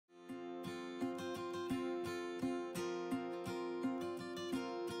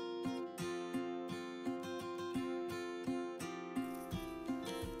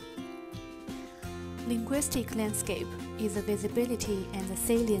Linguistic landscape is the visibility and the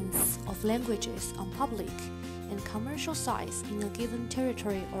salience of languages on public and commercial sites in a given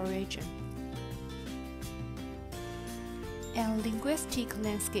territory or region. A linguistic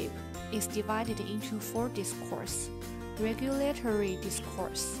landscape is divided into four discourses: regulatory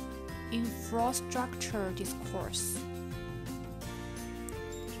discourse, infrastructure discourse,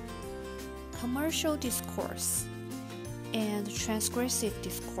 commercial discourse, and transgressive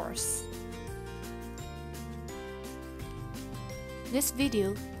discourse. This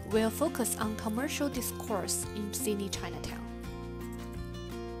video will focus on commercial discourse in Sydney Chinatown.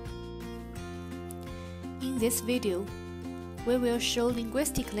 In this video, we will show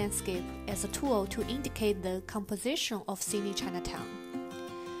linguistic landscape as a tool to indicate the composition of Sydney Chinatown.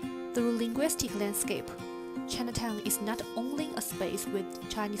 Through linguistic landscape, Chinatown is not only a space with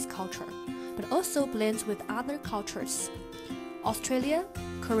Chinese culture, but also blends with other cultures: Australia,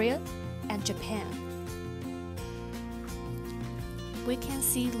 Korea, and Japan. We can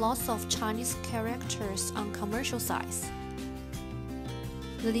see lots of Chinese characters on commercial sites.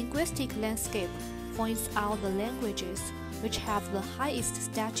 The linguistic landscape points out the languages which have the highest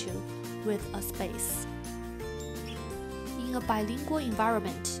stature with a space. In a bilingual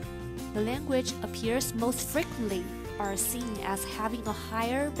environment, the language appears most frequently are seen as having a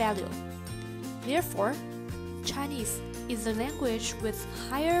higher value. Therefore, Chinese is the language with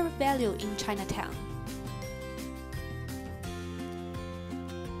higher value in Chinatown.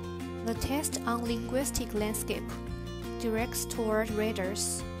 The text on linguistic landscape directs toward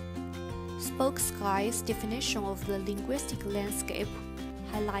readers. Spoke Sky's definition of the linguistic landscape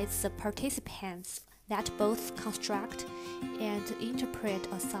highlights the participants that both construct and interpret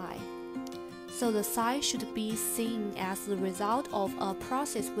a sign. So the sign should be seen as the result of a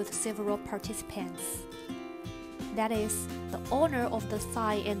process with several participants. That is, the owner of the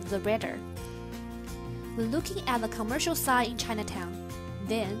sign and the reader. When looking at the commercial sign in Chinatown,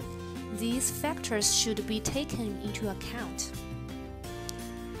 then these factors should be taken into account.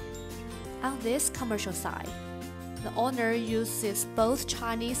 On this commercial sign, the owner uses both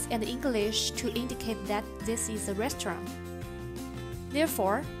Chinese and English to indicate that this is a restaurant.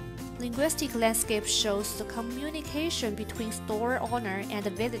 Therefore, linguistic landscape shows the communication between store owner and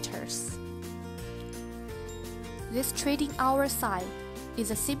visitors. This trading hour sign is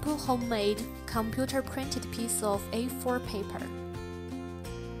a simple homemade computer-printed piece of A4 paper.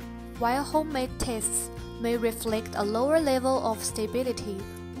 While homemade tastes may reflect a lower level of stability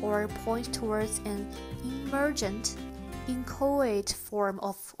or point towards an emergent, inchoate form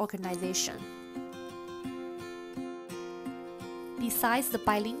of organization. Besides the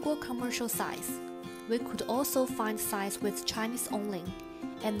bilingual commercial sites, we could also find sites with Chinese only,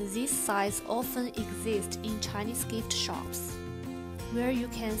 and these sites often exist in Chinese gift shops, where you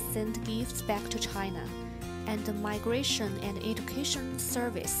can send gifts back to China, and the migration and education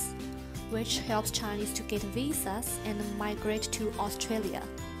service, which helps Chinese to get visas and migrate to Australia.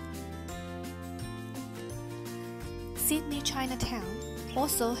 Sydney Chinatown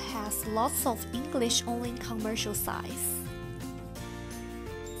also has lots of English-only commercial sites.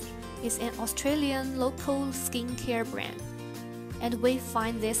 It's an Australian local skincare brand, and we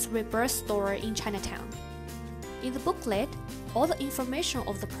find this rebirth store in Chinatown. In the booklet, all the information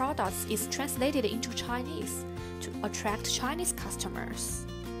of the products is translated into Chinese to attract Chinese customers.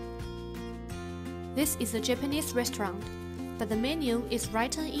 This is a Japanese restaurant, but the menu is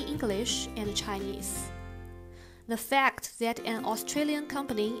written in English and Chinese. The fact that an Australian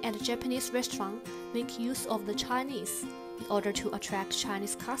company and a Japanese restaurant make use of the Chinese in order to attract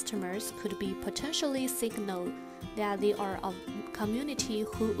Chinese customers could be potentially signal that they are a community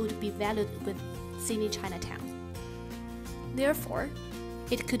who would be valued with Sydney Chinatown. Therefore,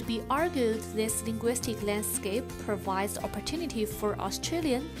 it could be argued this linguistic landscape provides the opportunity for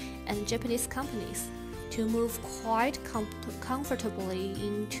Australian and Japanese companies to move quite comfortably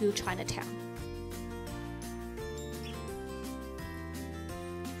into Chinatown.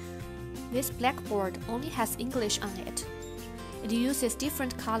 This blackboard only has English on it. It uses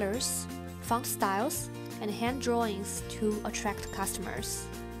different colors, font styles, and hand drawings to attract customers.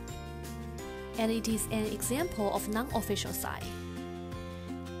 And it is an example of non-official sign.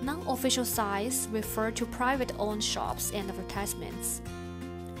 Non-official signs refer to private-owned shops and advertisements.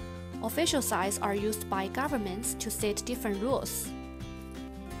 Official signs are used by governments to set different rules.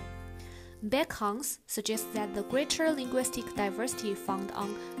 Backgrounds suggest that the greater linguistic diversity found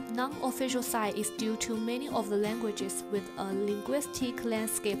on non-official side is due to many of the languages with a linguistic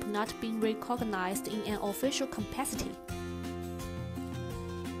landscape not being recognized in an official capacity.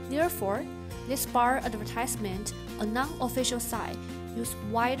 Therefore, this bar advertisement, a non-official site, use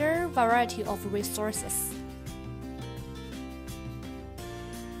wider variety of resources.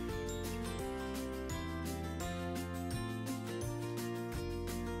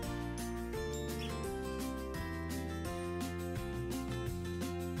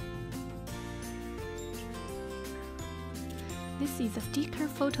 This is a sticker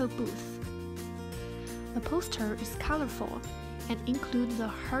photo booth. The poster is colorful and includes a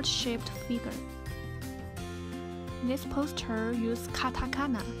heart-shaped figure. This poster uses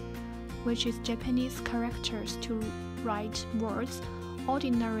katakana, which is Japanese characters to write words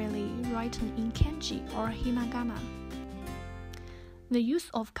ordinarily written in kanji or hiragana. The use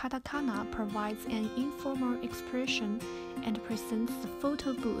of katakana provides an informal expression and presents the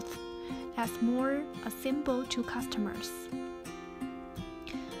photo booth as more a symbol to customers.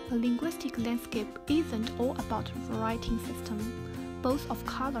 A linguistic landscape isn't all about writing system. Both of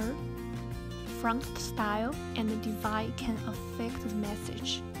color, font style, and design can affect the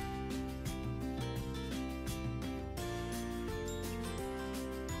message.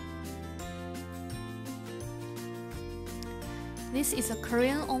 This is a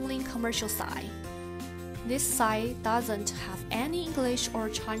Korean-only commercial site. This site doesn't have any English or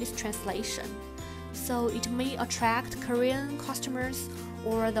Chinese translation, so it may attract Korean customers,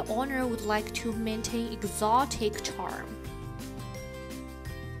 or the owner would like to maintain exotic charm.